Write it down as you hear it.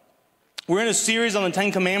We're in a series on the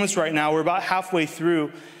Ten Commandments right now. We're about halfway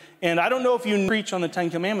through. And I don't know if you preach on the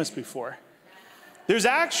Ten Commandments before. There's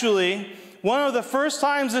actually one of the first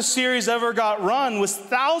times this series ever got run was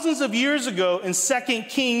thousands of years ago in 2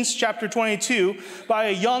 Kings chapter 22 by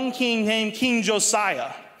a young king named King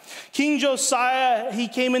Josiah. King Josiah, he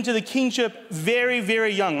came into the kingship very,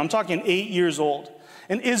 very young. I'm talking 8 years old.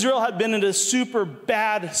 And Israel had been in a super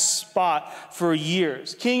bad spot for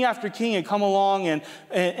years. King after king had come along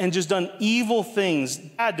and just done evil things,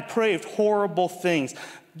 bad, depraved, horrible things,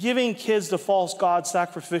 giving kids to false gods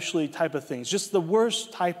sacrificially type of things, just the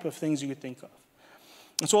worst type of things you could think of.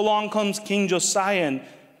 And so along comes King Josiah, and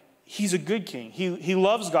he's a good king. He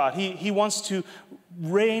loves God. He wants to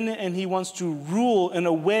reign and he wants to rule in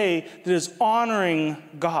a way that is honoring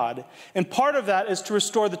God. And part of that is to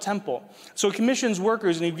restore the temple. So he commissions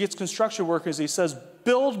workers and he gets construction workers. He says,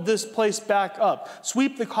 build this place back up.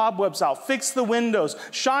 Sweep the cobwebs out. Fix the windows.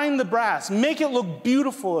 Shine the brass. Make it look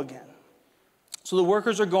beautiful again. So the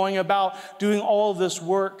workers are going about doing all of this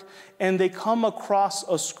work, and they come across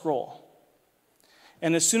a scroll.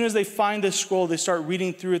 And as soon as they find this scroll, they start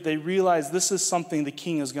reading through it. They realize this is something the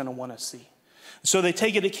king is going to want to see. So they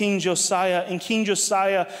take it to King Josiah, and King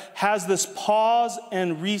Josiah has this pause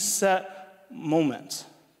and reset moment.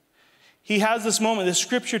 He has this moment. The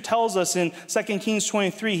scripture tells us in 2 Kings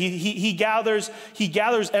 23, he gathers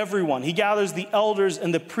everyone. He gathers the elders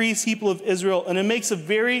and the priests, people of Israel, and it makes a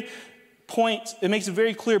very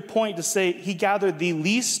clear point to say he gathered the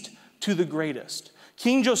least to the greatest.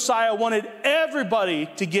 King Josiah wanted everybody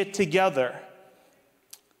to get together.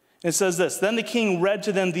 It says this, then the king read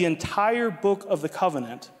to them the entire book of the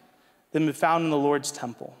covenant that had been found in the Lord's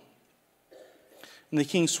temple. And the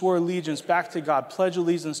king swore allegiance back to God, pledged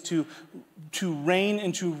allegiance to reign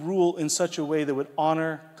and to rule in such a way that would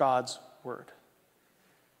honor God's word.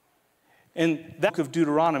 In that book of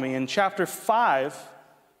Deuteronomy, in chapter 5,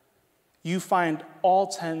 you find all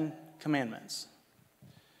 10 commandments.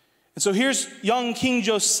 And so here's young King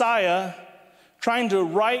Josiah trying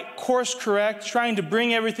to course correct, trying to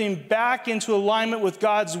bring everything back into alignment with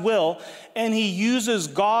God's will, and he uses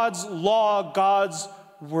God's law, God's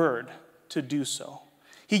word to do so.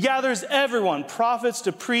 He gathers everyone, prophets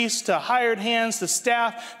to priests, to hired hands, to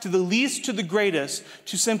staff, to the least to the greatest,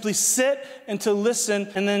 to simply sit and to listen,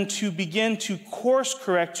 and then to begin to course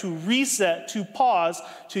correct, to reset, to pause,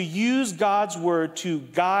 to use God's word to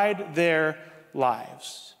guide their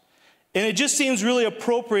lives. And it just seems really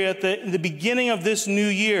appropriate that in the beginning of this new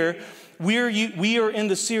year, we are in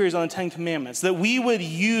the series on the Ten Commandments, that we would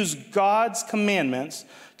use God's commandments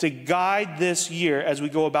to guide this year as we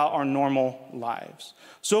go about our normal lives.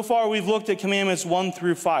 So far, we've looked at commandments 1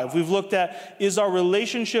 through 5. We've looked at, is our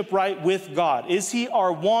relationship right with God? Is he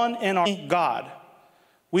our one and our God?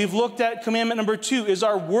 We've looked at commandment number 2. Is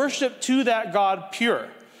our worship to that God pure?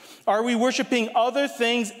 Are we worshiping other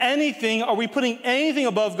things, anything? Are we putting anything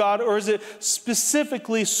above God, or is it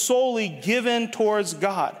specifically solely given towards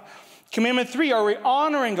God? Commandment 3, are we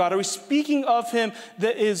honoring God? Are we speaking of him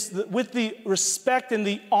that is with the respect and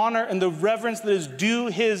the honor and the reverence that is due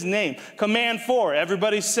his name? Command 4,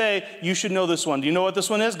 everybody say, you should know this one. Do you know what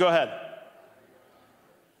this one is? Go ahead.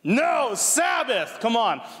 No, Sabbath. Come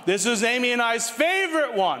on. This is Amy and I's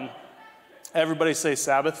favorite one. Everybody say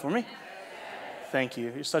Sabbath for me. Thank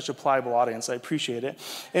you. You're such a pliable audience. I appreciate it.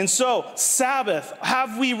 And so, Sabbath,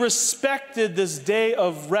 have we respected this day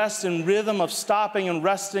of rest and rhythm of stopping and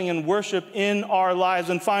resting and worship in our lives?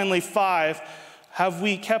 And finally, 5, have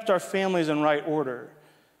we kept our families in right order?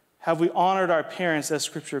 Have we honored our parents as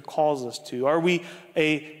Scripture calls us to? Are we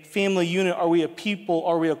a family unit? Are we a people?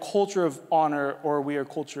 Are we a culture of honor, or are we a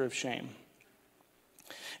culture of shame?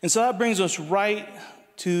 And so that brings us right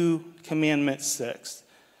to Commandment 6.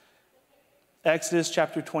 Exodus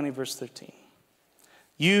chapter 20, verse 13.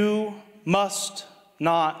 You must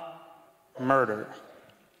not murder.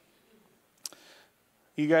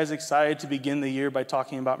 You guys excited to begin the year by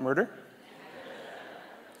talking about murder?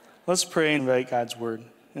 Let's pray and invite God's word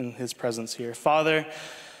in his presence here. Father,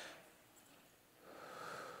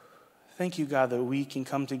 thank you, God, that we can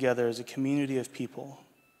come together as a community of people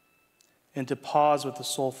and to pause with the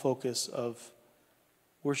sole focus of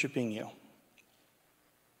worshiping you.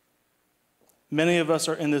 Many of us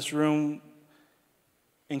are in this room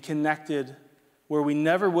and connected where we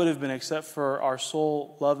never would have been except for our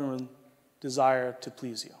sole love and desire to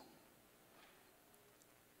please you.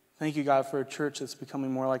 Thank you, God, for a church that's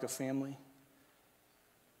becoming more like a family.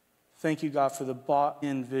 Thank you, God, for the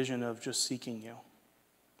bought-in vision of just seeking you.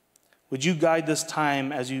 Would you guide this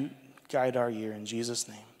time as you guide our year? In Jesus'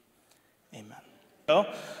 name, amen.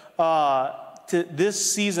 to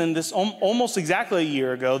this season, this almost exactly a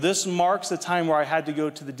year ago, this marks the time where I had to go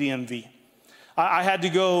to the DMV. I had to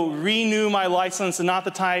go renew my license, and not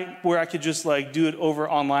the type where I could just like do it over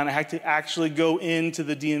online. I had to actually go into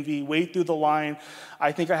the DMV, wait through the line.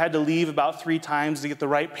 I think I had to leave about 3 times to get the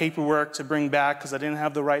right paperwork to bring back because I didn't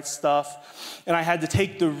have the right stuff. And I had to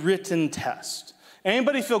take the written test.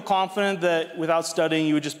 Anybody feel confident that without studying,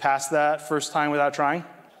 you would just pass that first time without trying?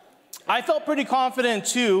 I felt pretty confident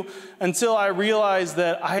too until I realized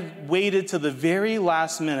that I had waited to the very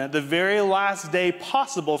last minute, the very last day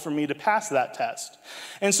possible for me to pass that test.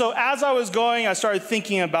 And so as I was going, I started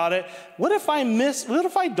thinking about it. What if I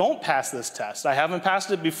don't pass this test? I haven't passed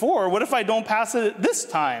it before. What if I don't pass it this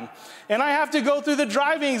time? And I have to go through the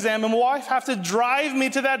driving exam, and my wife has to drive me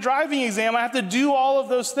to that driving exam. I have to do all of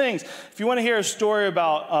those things. If you want to hear a story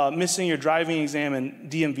about missing your driving exam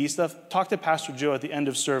and DMV stuff, talk to Pastor Joe at the end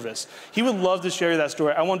of service. He would love to share that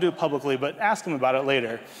story. I won't do it publicly, but ask him about it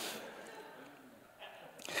later.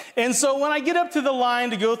 And so when I get up to the line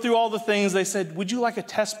to go through all the things, they said, would you like a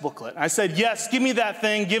test booklet? I said, yes, give me that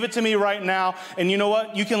thing. Give it to me right now. And you know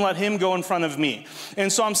what? You can let him go in front of me.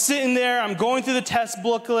 And so I'm sitting there, I'm going through the test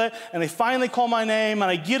booklet, and they finally call my name,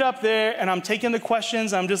 and I get up there, and I'm taking the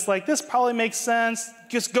questions. I'm just like, this probably makes sense.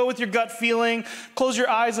 Just go with your gut feeling. Close your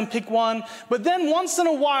eyes and pick one. But then once in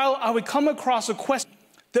a while, I would come across a question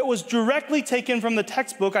that was directly taken from the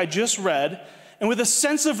textbook I just read, and with a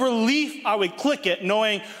sense of relief, I would click it,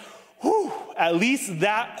 knowing, whew, at least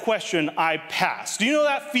that question I passed. Do you know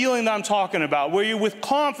that feeling that I'm talking about, where you're with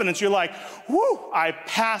confidence, you're like, whew, I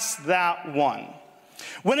passed that one.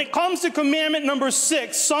 When it comes to commandment number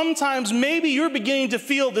 6, sometimes maybe you're beginning to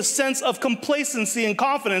feel the sense of complacency and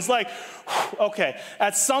confidence, like, okay,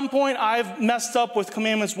 at some point I've messed up with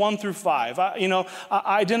commandments 1 through 5.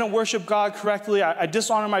 I didn't worship God correctly. I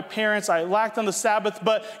dishonored my parents. I lacked on the Sabbath.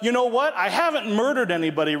 But you know what? I haven't murdered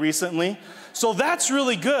anybody recently. So that's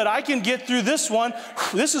really good. I can get through this one.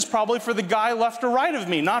 This is probably for the guy left or right of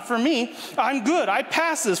me, not for me. I'm good. I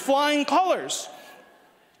pass this, flying colors.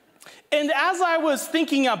 And as I was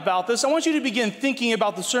thinking about this, I want you to begin thinking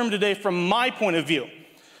about the sermon today from my point of view.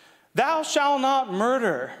 Thou shalt not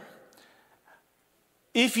murder.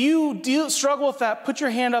 If you struggle with that, put your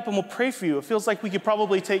hand up and we'll pray for you. It feels like we could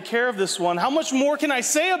probably take care of this one. How much more can I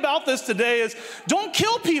say about this today is don't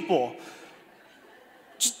kill people.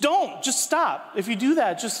 Just don't. Just stop. If you do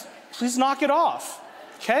that, just please knock it off.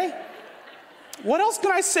 Okay? What else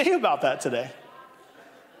can I say about that today?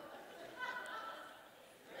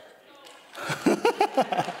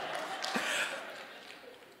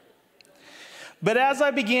 But as I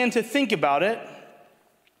began to think about it,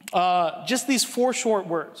 just these 4 short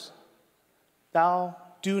words, thou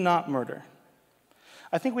do not murder.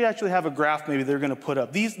 I think we actually have a graph maybe they're going to put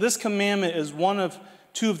up. This commandment is one of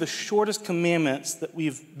 2 of the shortest commandments that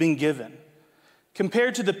we've been given.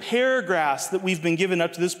 Compared to the paragraphs that we've been given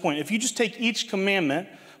up to this point, if you just take each commandment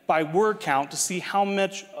by word count to see how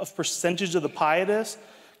much of percentage of the pie it is,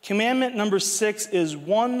 commandment number 6 is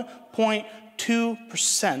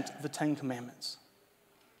 1.2% of the 10 commandments.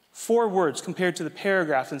 4 words compared to the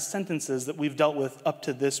paragraphs and sentences that we've dealt with up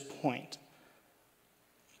to this point.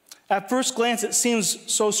 At first glance, it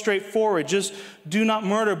seems so straightforward, just do not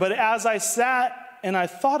murder. But as I sat and I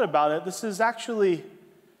thought about it, this is actually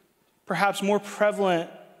perhaps more prevalent.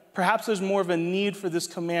 Perhaps there's more of a need for this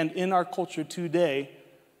command in our culture today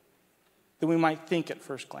than we might think at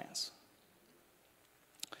first glance.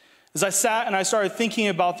 As I sat and I started thinking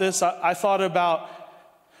about this, I thought about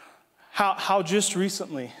how just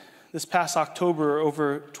recently, this past October,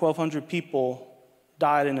 over 1,200 people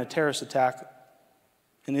died in a terrorist attack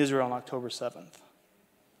in Israel on October 7th.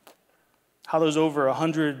 How there's over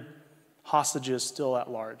 100 hostages still at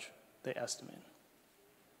large, they estimate.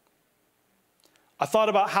 I thought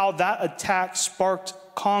about how that attack sparked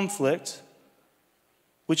conflict,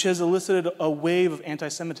 which has elicited a wave of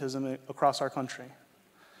anti-Semitism across our country,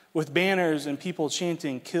 with banners and people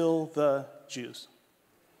chanting, "Kill the Jews."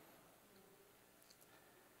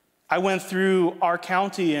 I went through our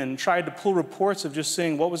county and tried to pull reports of just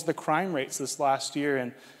saying what was the crime rates this last year.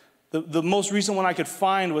 And the most recent one I could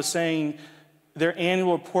find was saying their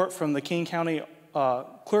annual report from the King County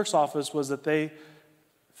Clerk's Office was that they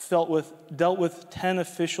dealt with 10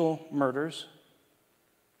 official murders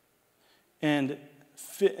and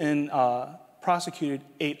prosecuted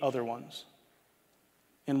 8 other ones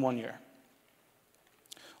in 1 year.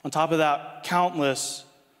 On top of that, countless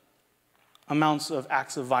amounts of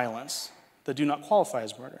acts of violence that do not qualify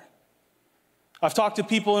as murder. I've talked to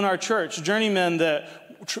people in our church, journeymen that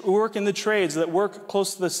work in the trades, that work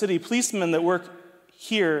close to the city, policemen that work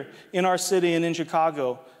here in our city and in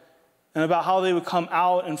Chicago, and about how they would come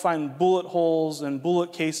out and find bullet holes and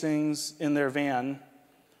bullet casings in their van,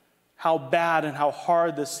 how bad and how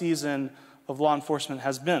hard the season of law enforcement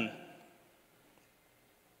has been.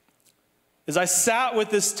 As I sat with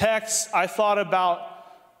this text, I thought about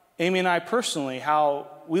Amy and I personally, how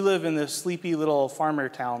we live in this sleepy little farmer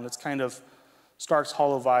town that's kind of Stark's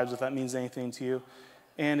Hollow vibes, if that means anything to you.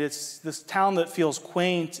 And it's this town that feels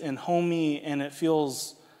quaint and homey, and it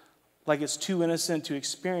feels like it's too innocent to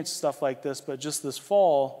experience stuff like this. But just this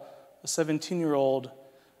fall, a 17-year-old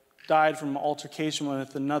died from an altercation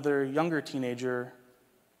with another younger teenager,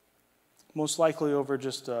 most likely over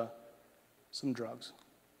just some drugs.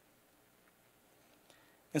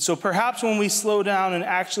 And so perhaps when we slow down and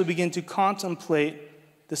actually begin to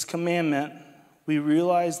contemplate this commandment, we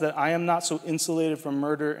realize that I am not so insulated from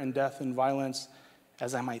murder and death and violence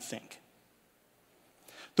as I might think.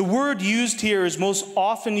 The word used here is most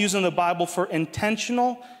often used in the Bible for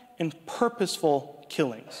intentional and purposeful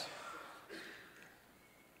killings.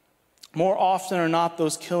 More often or not,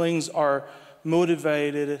 those killings are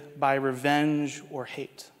motivated by revenge or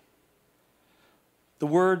hate. The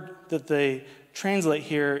word that they translate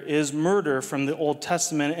here is murder from the Old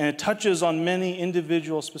Testament, and it touches on many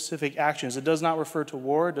individual specific actions. It does not refer to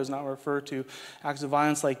war, it does not refer to acts of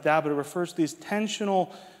violence like that, but it refers to these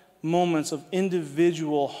intentional moments of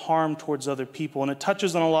individual harm towards other people, and it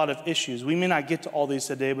touches on a lot of issues. We may not get to all these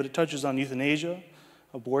today, but it touches on euthanasia,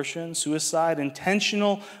 abortion, suicide,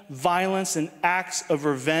 intentional violence, and acts of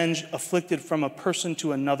revenge afflicted from a person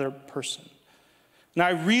to another person. And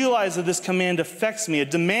I realize that this command affects me.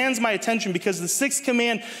 It demands my attention because the sixth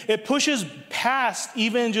command, it pushes past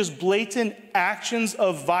even just blatant actions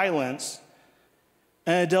of violence,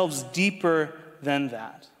 and it delves deeper than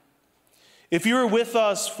that. If you were with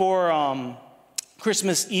us for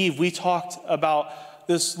Christmas Eve, we talked about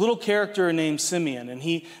this little character named Simeon, and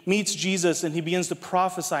he meets Jesus and he begins to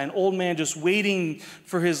prophesy, an old man just waiting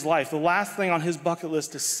for his life. The last thing on his bucket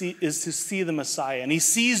list is to see the Messiah. And he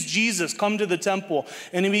sees Jesus come to the temple,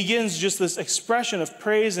 and he begins just this expression of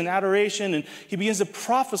praise and adoration, and he begins to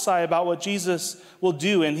prophesy about what Jesus will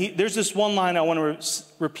do. And there's this one line I want to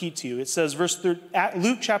repeat to you. It says,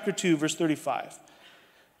 Luke chapter 2, verse 35.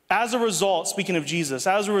 As a result, speaking of Jesus,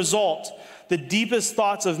 as a result, the deepest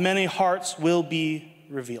thoughts of many hearts will be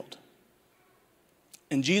revealed.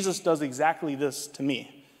 And Jesus does exactly this to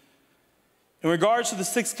me. In regards to the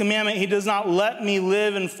sixth commandment, he does not let me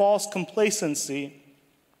live in false complacency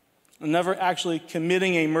and never actually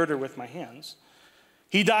committing a murder with my hands.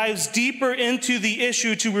 He dives deeper into the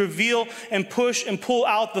issue to reveal and push and pull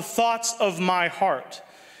out the thoughts of my heart.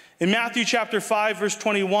 In Matthew chapter 5, verse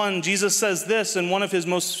 21, Jesus says this in one of his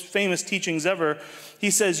most famous teachings ever.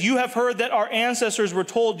 He says, "You have heard that our ancestors were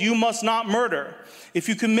told, 'You must not murder. If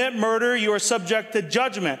you commit murder, you are subject to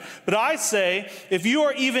judgment.' But I say, if you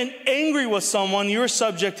are even angry with someone, you are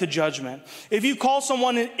subject to judgment. If you call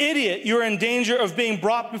someone an idiot, you are in danger of being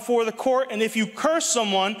brought before the court. And if you curse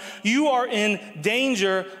someone, you are in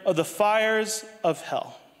danger of the fires of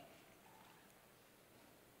hell."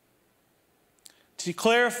 To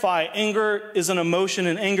clarify, anger is an emotion,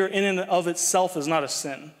 and anger in and of itself is not a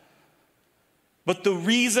sin. But the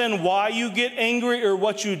reason why you get angry or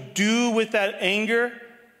what you do with that anger,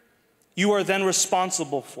 you are then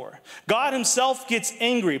responsible for. God himself gets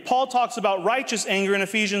angry. Paul talks about righteous anger in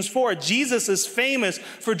Ephesians 4. Jesus is famous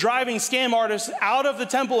for driving scam artists out of the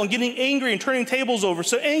temple and getting angry and turning tables over.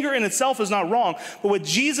 So anger in itself is not wrong. But what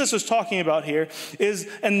Jesus is talking about here is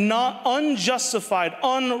a not unjustified,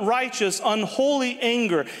 unrighteous, unholy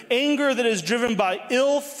anger. Anger that is driven by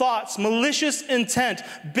ill thoughts, malicious intent,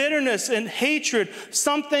 bitterness, and hatred.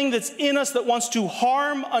 Something that's in us that wants to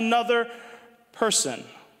harm another person.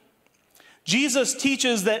 Jesus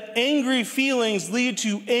teaches that angry feelings lead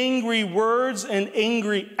to angry words and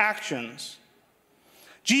angry actions.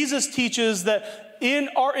 Jesus teaches that in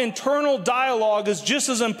our internal dialogue is just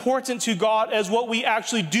as important to God as what we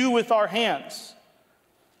actually do with our hands.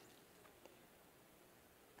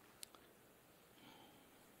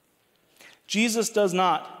 Jesus does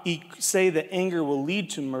not say that anger will lead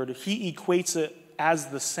to murder. He equates it as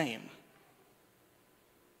the same.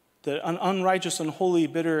 That an unrighteous, unholy,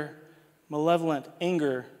 bitter, malevolent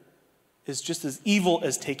anger is just as evil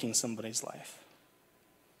as taking somebody's life.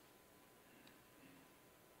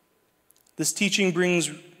 This teaching brings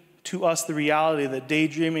to us the reality that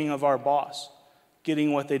daydreaming of our boss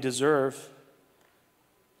getting what they deserve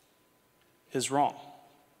is wrong.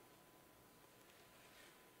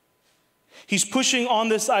 He's pushing on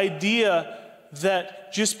this idea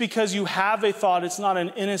that just because you have a thought, it's not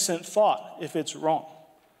an innocent thought if it's wrong.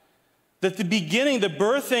 That the beginning, the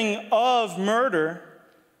birthing of murder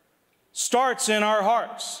starts in our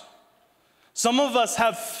hearts. Some of us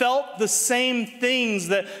have felt the same things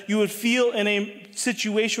that you would feel in a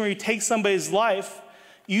situation where you take somebody's life.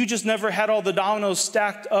 You just never had all the dominoes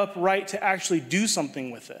stacked up right to actually do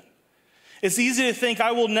something with it. It's easy to think,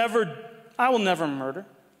 I will never murder.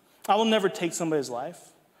 I will never take somebody's life.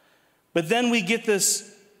 But then we get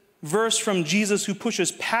this verse from Jesus who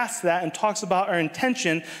pushes past that and talks about our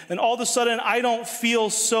intention, and all of a sudden I don't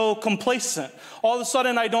feel so complacent. All of a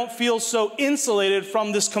sudden I don't feel so insulated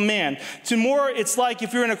from this command. To more, it's like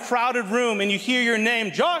if you're in a crowded room and you hear your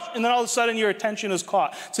name, Josh, and then all of a sudden your attention is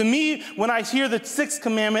caught. To me, when I hear the 6th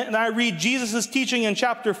commandment and I read Jesus' teaching in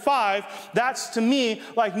chapter 5, that's to me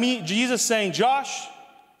like Jesus saying, Josh,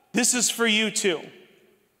 this is for you too.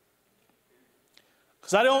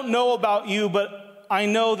 Because I don't know about you, but I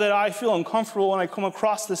know that I feel uncomfortable when I come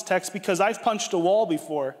across this text because I've punched a wall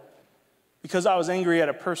before because I was angry at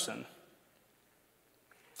a person.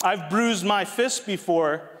 I've bruised my fist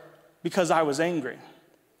before because I was angry.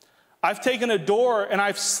 I've taken a door and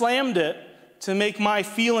I've slammed it to make my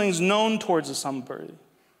feelings known towards somebody.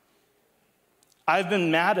 I've been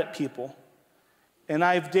mad at people and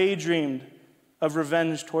I've daydreamed of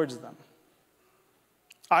revenge towards them.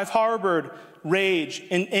 I've harbored rage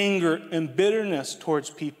and anger and bitterness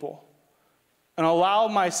towards people and allow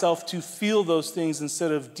myself to feel those things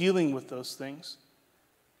instead of dealing with those things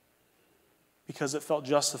because it felt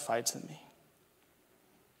justified to me.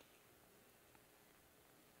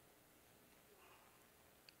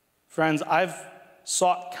 Friends, I've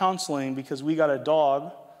sought counseling because we got a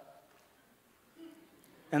dog,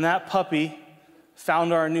 and that puppy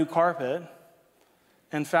found our new carpet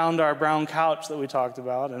and found our brown couch that we talked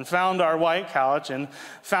about, and found our white couch, and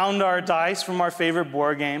found our dice from our favorite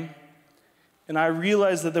board game. And I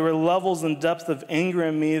realized that there were levels and depths of anger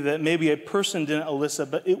in me that maybe a person didn't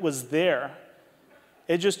elicit, but it was there.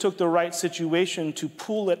 It just took the right situation to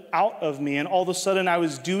pull it out of me. And all of a sudden I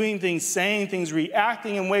was doing things, saying things,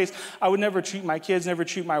 reacting in ways I would never treat my kids, never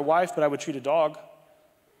treat my wife, but I would treat a dog.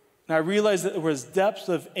 And I realized that there was depths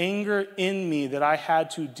of anger in me that I had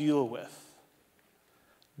to deal with.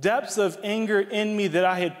 Depths of anger in me that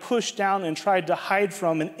I had pushed down and tried to hide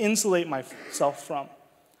from and insulate myself from.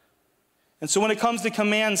 And so when it comes to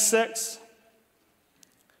command 6,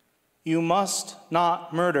 you must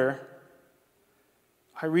not murder,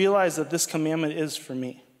 I realize that this commandment is for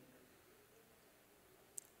me.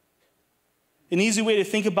 An easy way to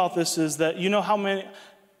think about this is that you know how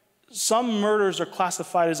some murders are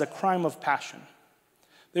classified as a crime of passion.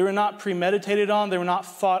 They were not premeditated on, they were not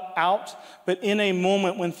thought out, but in a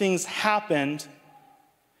moment when things happened,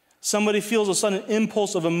 somebody feels a sudden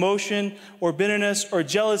impulse of emotion or bitterness or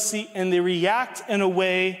jealousy, and they react in a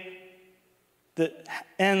way that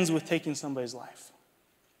ends with taking somebody's life.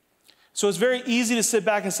 So it's very easy to sit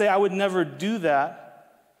back and say, I would never do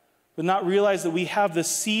that, but not realize that we have the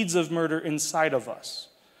seeds of murder inside of us.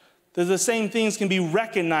 That the same things can be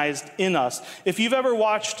recognized in us. If you've ever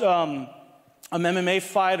watched an MMA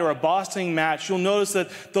fight or a boxing match, you'll notice that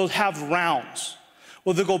they'll have rounds.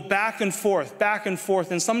 Well, they'll go back and forth,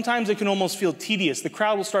 and sometimes it can almost feel tedious. The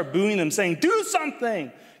crowd will start booing them, saying, do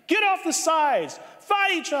something, get off the sides,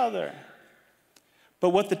 fight each other. But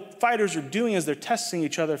what the fighters are doing is they're testing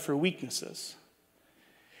each other for weaknesses.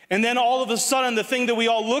 And then all of a sudden, the thing that we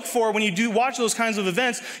all look for when you do watch those kinds of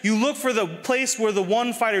events, you look for the place where the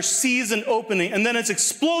one fighter sees an opening, and then it's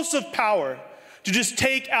explosive power to just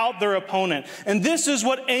take out their opponent. And this is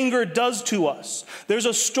what anger does to us. There's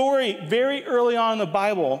a story very early on in the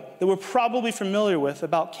Bible that we're probably familiar with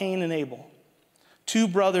about Cain and Abel. 2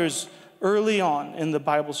 brothers early on in the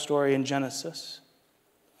Bible story in Genesis.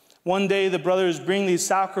 One day the brothers bring these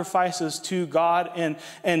sacrifices to God, and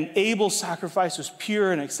Abel's sacrifice was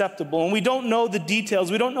pure and acceptable. And we don't know the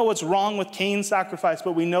details. We don't know what's wrong with Cain's sacrifice,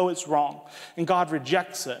 but we know it's wrong. And God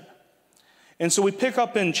rejects it. And so we pick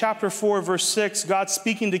up in chapter 4, verse 6, God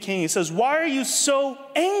speaking to Cain. He says, why are you so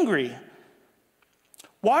angry?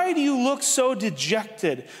 Why do you look so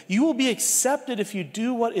dejected? You will be accepted if you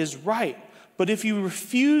do what is right. But if you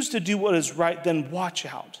refuse to do what is right, then watch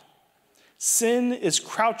out. Sin is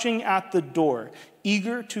crouching at the door,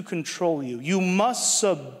 eager to control you. You must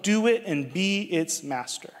subdue it and be its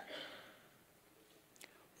master.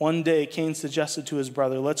 One day, Cain suggested to his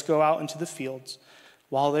brother, let's go out into the fields.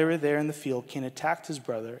 While they were there in the field, Cain attacked his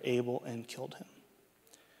brother Abel and killed him.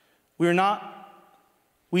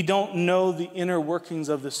 We don't know the inner workings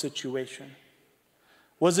of the situation.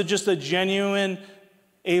 Was it just a genuine,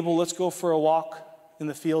 Abel, let's go for a walk in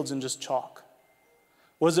the fields and just chalk?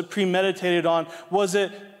 Was it premeditated on? Was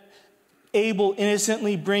it Abel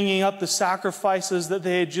innocently bringing up the sacrifices that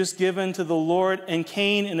they had just given to the Lord, and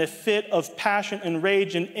Cain, in a fit of passion and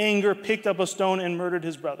rage and anger, picked up a stone and murdered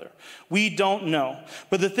his brother? We don't know.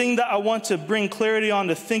 But the thing that I want to bring clarity on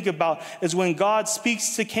to think about is when God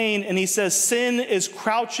speaks to Cain and he says, sin is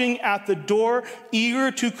crouching at the door,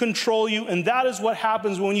 eager to control you. And that is what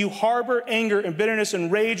happens when you harbor anger and bitterness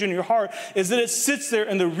and rage in your heart, is that it sits there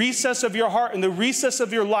in the recess of your heart, in the recess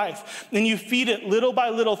of your life, and you feed it little by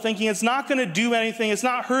little, thinking it's not going to do anything. It's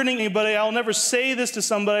not hurting anybody. I'll never say this to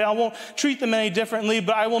somebody. I won't treat them any differently,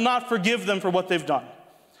 but I will not forgive them for what they've done.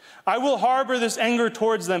 I will harbor this anger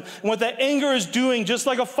towards them. And what that anger is doing, just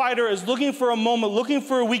like a fighter, is looking for a moment, looking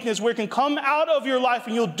for a weakness where it can come out of your life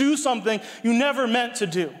and you'll do something you never meant to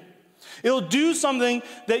do. It'll do something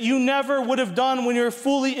that you never would have done when you're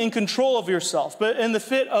fully in control of yourself. But in the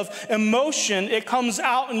fit of emotion, it comes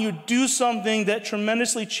out and you do something that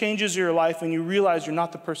tremendously changes your life and you realize you're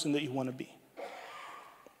not the person that you want to be.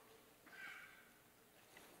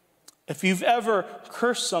 If you've ever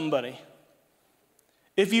cursed somebody,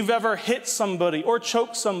 if you've ever hit somebody or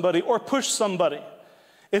choked somebody or pushed somebody,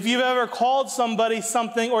 if you've ever called somebody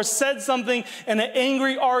something or said something in an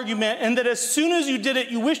angry argument, and that as soon as you did it,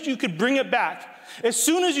 you wished you could bring it back. As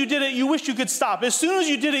soon as you did it, you wished you could stop. As soon as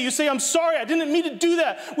you did it, you say, I'm sorry, I didn't mean to do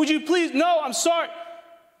that. Would you please? No, I'm sorry.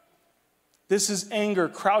 This is anger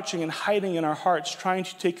crouching and hiding in our hearts, trying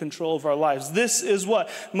to take control of our lives. This is what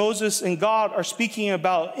Moses and God are speaking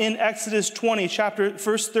about in Exodus 20,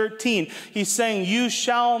 verse 13. He's saying, you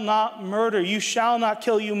shall not murder, you shall not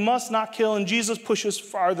kill, you must not kill. And Jesus pushes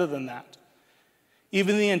farther than that.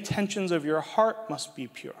 Even the intentions of your heart must be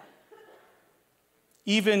pure.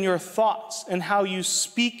 Even your thoughts and how you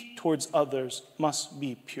speak towards others must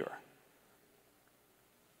be pure.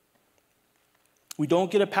 We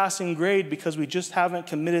don't get a passing grade because we just haven't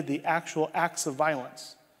committed the actual acts of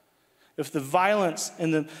violence. If the violence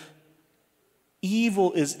and the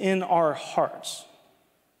evil is in our hearts,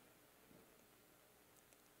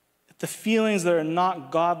 if the feelings that are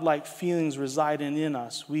not God-like feelings reside in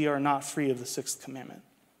us, we are not free of the sixth commandment.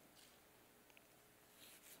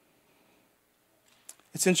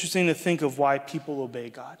 It's interesting to think of why people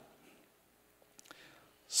obey God.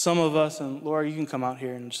 Some of us, and Laura, you can come out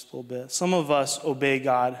here in just a little bit. Some of us obey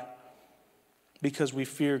God because we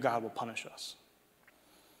fear God will punish us.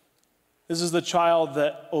 This is the child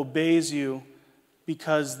that obeys you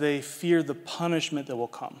because they fear the punishment that will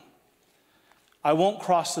come. I won't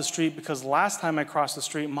cross the street because last time I crossed the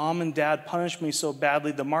street, mom and dad punished me so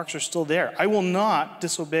badly, the marks are still there. I will not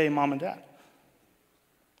disobey mom and dad.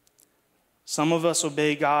 Some of us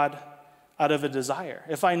obey God out of a desire.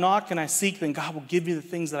 If I knock and I seek, then God will give me the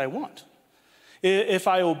things that I want. If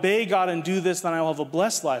I obey God and do this, then I will have a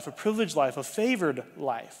blessed life, a privileged life, a favored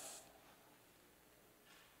life.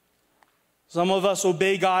 Some of us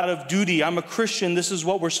obey God out of duty. I'm a Christian. This is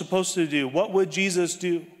what we're supposed to do. What would Jesus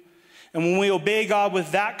do? And when we obey God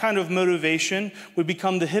with that kind of motivation, we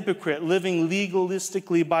become the hypocrite, living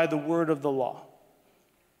legalistically by the word of the law.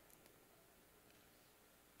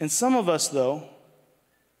 And some of us, though,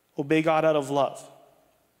 obey God out of love.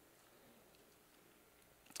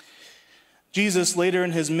 Jesus, later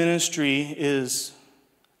in his ministry, is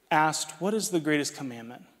asked, what is the greatest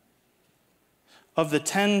commandment? Of the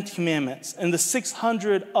 10 commandments and the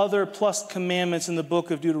 600 other plus commandments in the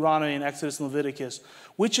book of Deuteronomy and Exodus and Leviticus,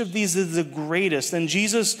 which of these is the greatest? And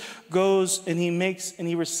Jesus goes and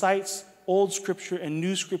he recites old scripture and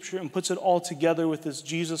new scripture and puts it all together with this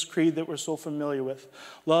Jesus creed that we're so familiar with.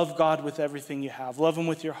 Love God with everything you have. Love him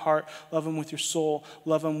with your heart. Love him with your soul.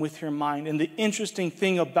 Love him with your mind. And the interesting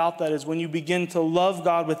thing about that is when you begin to love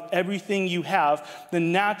God with everything you have, the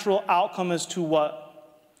natural outcome is to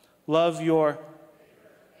what? Love your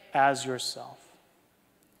as yourself.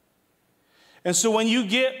 And so when you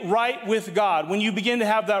get right with God, when you begin to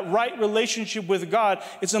have that right relationship with God,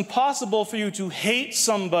 it's impossible for you to hate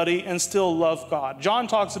somebody and still love God. John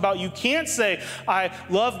talks about you can't say, I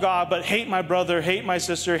love God, but hate my brother, hate my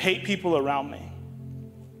sister, hate people around me.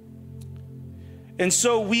 And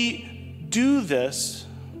so we do this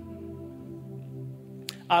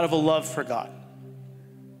out of a love for God.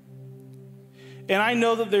 And I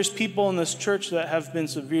know that there's people in this church that have been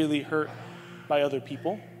severely hurt by other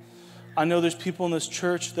people. I know there's people in this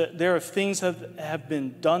church that there are things that have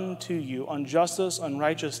been done to you, injustice,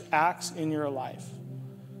 unrighteous acts in your life.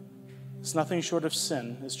 It's nothing short of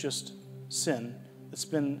sin. It's just sin that's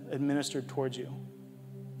been administered towards you.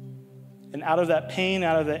 And out of that pain,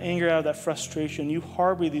 out of that anger, out of that frustration, you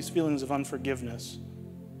harbor these feelings of unforgiveness.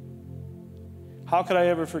 How could I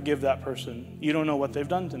ever forgive that person? You don't know what they've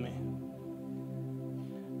done to me.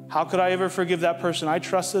 How could I ever forgive that person? I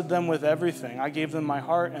trusted them with everything. I gave them my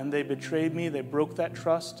heart, and they betrayed me. They broke that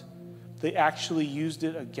trust. They actually used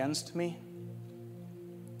it against me.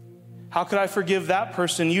 How could I forgive that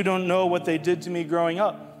person? You don't know what they did to me growing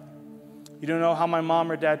up. You don't know how my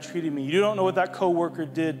mom or dad treated me. You don't know what that coworker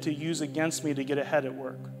did to use against me to get ahead at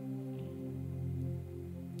work.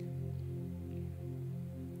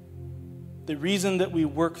 The reason that we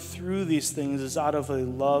work through these things is out of a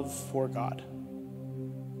love for God.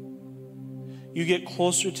 You get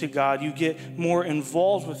closer to God, you get more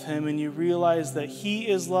involved with him, and you realize that he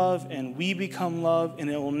is love and we become love, and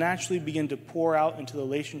it will naturally begin to pour out into the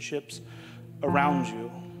relationships around you.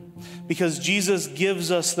 Because Jesus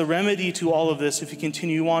gives us the remedy to all of this. If you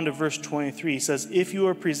continue on to verse 23, he says, if you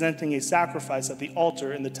are presenting a sacrifice at the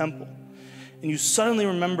altar in the temple, and you suddenly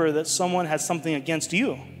remember that someone has something against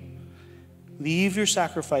you, leave your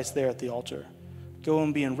sacrifice there at the altar. Go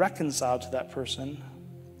and be reconciled to that person.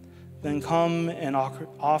 Then come and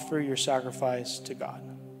offer your sacrifice to God.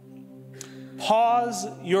 Pause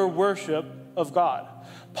your worship of God.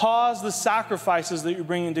 Pause the sacrifices that you're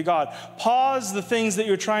bringing to God. Pause the things that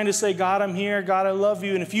you're trying to say, God, I'm here. God, I love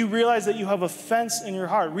you. And if you realize that you have offense in your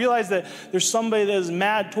heart, realize that there's somebody that is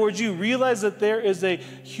mad towards you, realize that there is a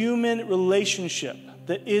human relationship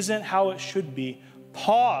that isn't how it should be.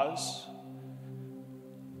 Pause,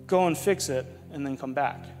 go and fix it, and then come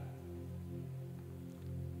back.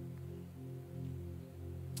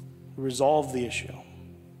 Resolve the issue.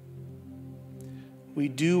 We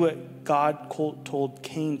do what God told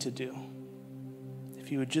Cain to do.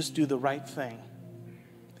 If you would just do the right thing,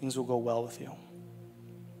 things will go well with you.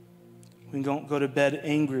 We don't go to bed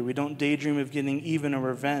angry. We don't daydream of getting even or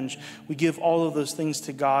revenge. We give all of those things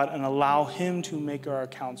to God and allow him to make our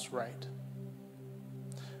accounts right.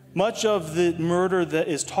 Much of the murder that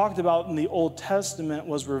is talked about in the Old Testament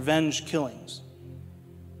was revenge killings.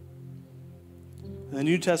 The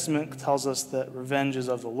New Testament tells us that revenge is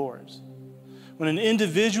of the Lord's. When an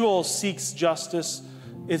individual seeks justice,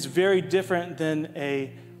 it's very different than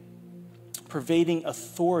a pervading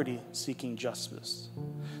authority seeking justice.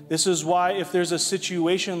 This is why if there's a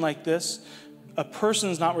situation like this, a person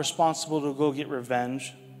is not responsible to go get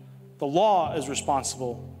revenge. The law is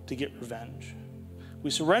responsible to get revenge. We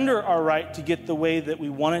surrender our right to get the way that we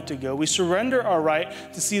want it to go. We surrender our right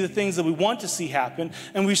to see the things that we want to see happen.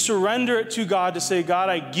 And we surrender it to God to say, God,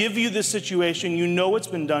 I give you this situation. You know what's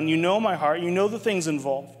been done. You know my heart. You know the things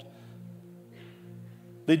involved.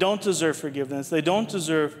 They don't deserve forgiveness. They don't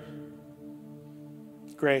deserve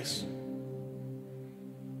grace.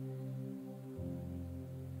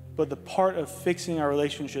 But the part of fixing our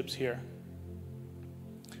relationships here,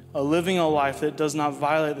 living a life that does not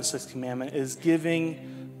violate the sixth commandment, is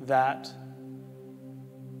giving that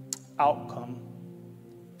outcome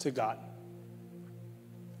to God.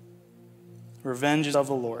 Revenge is of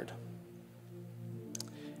the Lord.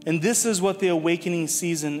 And this is what the awakening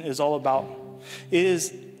season is all about. It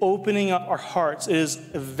is opening up our hearts. It is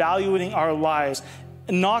evaluating our lives,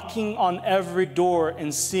 knocking on every door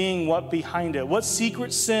and seeing what behind it. What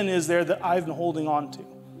secret sin is there that I've been holding on to?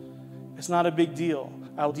 It's not a big deal.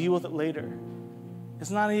 I'll deal with it later.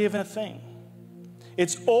 It's not even a thing.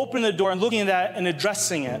 It's opening the door and looking at that and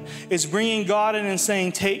addressing it. It's bringing God in and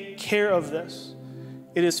saying, take care of this.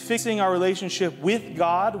 It is fixing our relationship with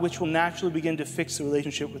God, which will naturally begin to fix the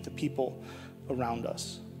relationship with the people around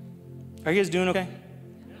us. Are you guys doing okay?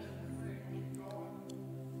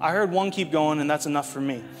 I heard one keep going, and that's enough for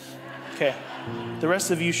me. Okay. The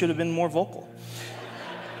rest of you should have been more vocal.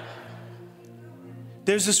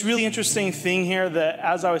 There's this really interesting thing here that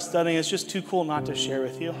as I was studying, it's just too cool not to share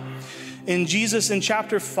with you. In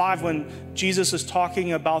chapter 5, when Jesus is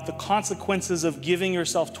talking about the consequences of giving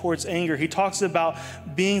yourself towards anger, he talks about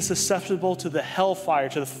being susceptible to the hellfire,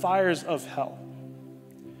 to the fires of hell.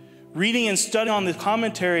 Reading and studying on the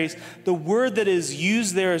commentaries, the word that is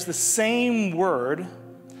used there is the same word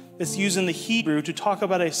that's used in the Hebrew to talk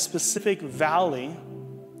about a specific valley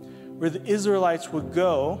where the Israelites would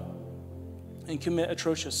go and commit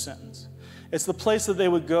atrocious sins. It's the place that they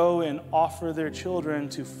would go and offer their children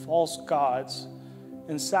to false gods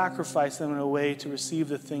and sacrifice them in a way to receive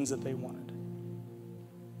the things that they wanted.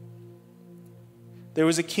 There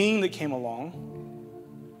was a king that came along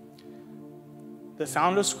that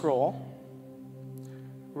found a scroll,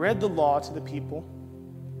 read the law to the people,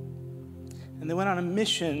 and they went on a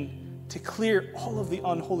mission to clear all of the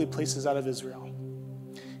unholy places out of Israel.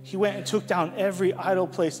 He went and took down every idol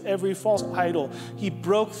place, every false idol. He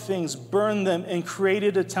broke things, burned them, and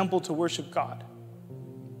created a temple to worship God.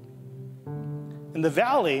 And the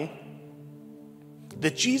valley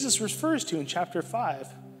that Jesus refers to in chapter 5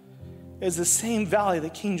 is the same valley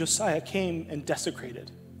that King Josiah came and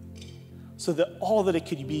desecrated, so that all that it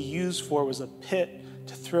could be used for was a pit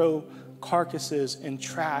to throw carcasses and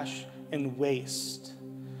trash and waste.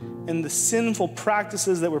 And the sinful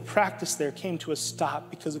practices that were practiced there came to a stop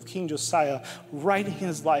because of King Josiah writing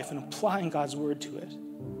his life and applying God's word to it.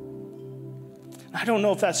 I don't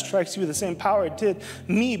know if that strikes you with the same power it did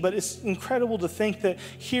me, but it's incredible to think that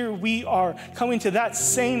here we are coming to that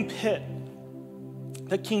same pit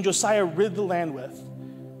that King Josiah rid the land with.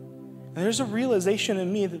 And there's a realization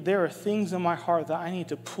in me that there are things in my heart that I need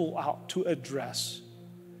to pull out, to address,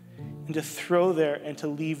 and to throw there and to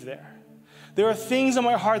leave there. There are things in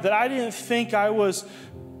my heart that I didn't think I was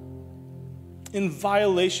in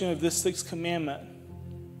violation of this sixth commandment.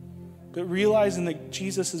 But realizing that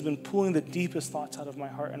Jesus has been pulling the deepest thoughts out of my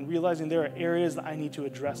heart and realizing there are areas that I need to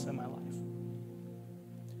address in my life.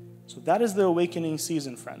 So that is the awakening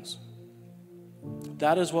season, friends.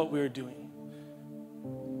 That is what we're doing.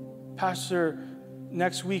 Pastor,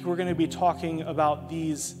 next week we're going to be talking about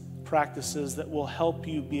these practices that will help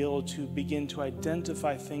you be able to begin to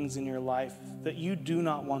identify things in your life that you do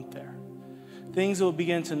not want there. Things that will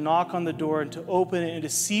begin to knock on the door and to open it and to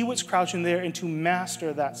see what's crouching there and to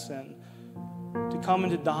master that sin, to come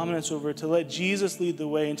into dominance over it, to let Jesus lead the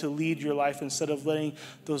way and to lead your life instead of letting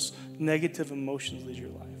those negative emotions lead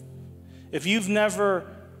your life. If you've never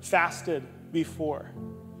fasted before,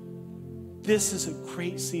 this is a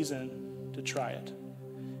great season to try it.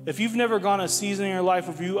 If you've never gone a season in your life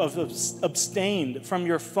where you have abstained from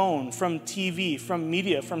your phone, from TV, from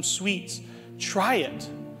media, from sweets, try it.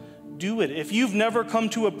 Do it. If you've never come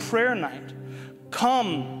to a prayer night,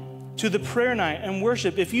 come to the prayer night and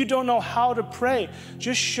worship. If you don't know how to pray,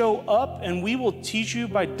 just show up and we will teach you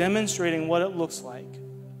by demonstrating what it looks like.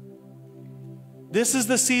 This is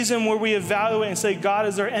the season where we evaluate and say, God,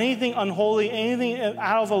 is there anything unholy, anything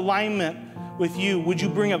out of alignment with you? Would you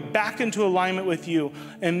bring it back into alignment with you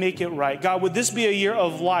and make it right? God, would this be a year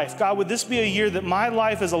of life? God, would this be a year that my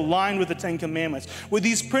life is aligned with the Ten Commandments? Would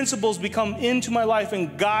these principles become into my life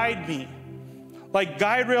and guide me? Like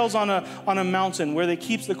guardrails on a mountain where they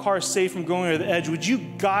keeps the car safe from going over the edge. Would you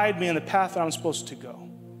guide me in the path that I'm supposed to go?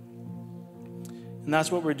 And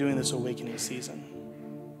that's what we're doing this awakening season.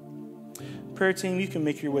 Prayer team, you can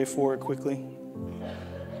make your way forward quickly. And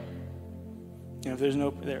if there's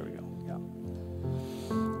no, there we go.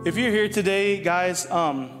 If you're here today, guys,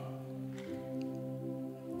 a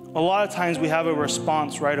lot of times we have a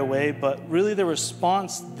response right away, but really the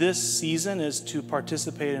response this season is to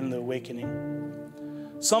participate in the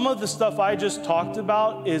awakening. Some of the stuff I just talked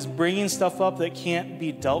about is bringing stuff up that can't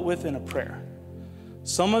be dealt with in a prayer.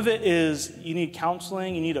 Some of it is you need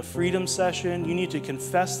counseling, you need a freedom session, you need to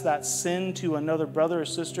confess that sin to another brother or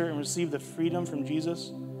sister and receive the freedom from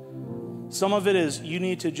Jesus. Some of it is you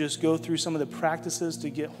need to just go through some of the practices to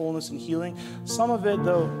get wholeness and healing. Some of it,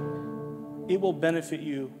 though, it will benefit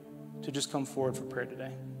you to just come forward for prayer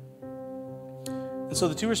today. And so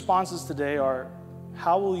the two responses today are,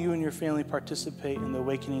 how will you and your family participate in the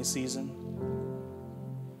awakening season?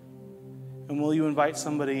 And will you invite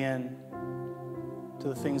somebody in to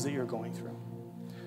the things that you're going through?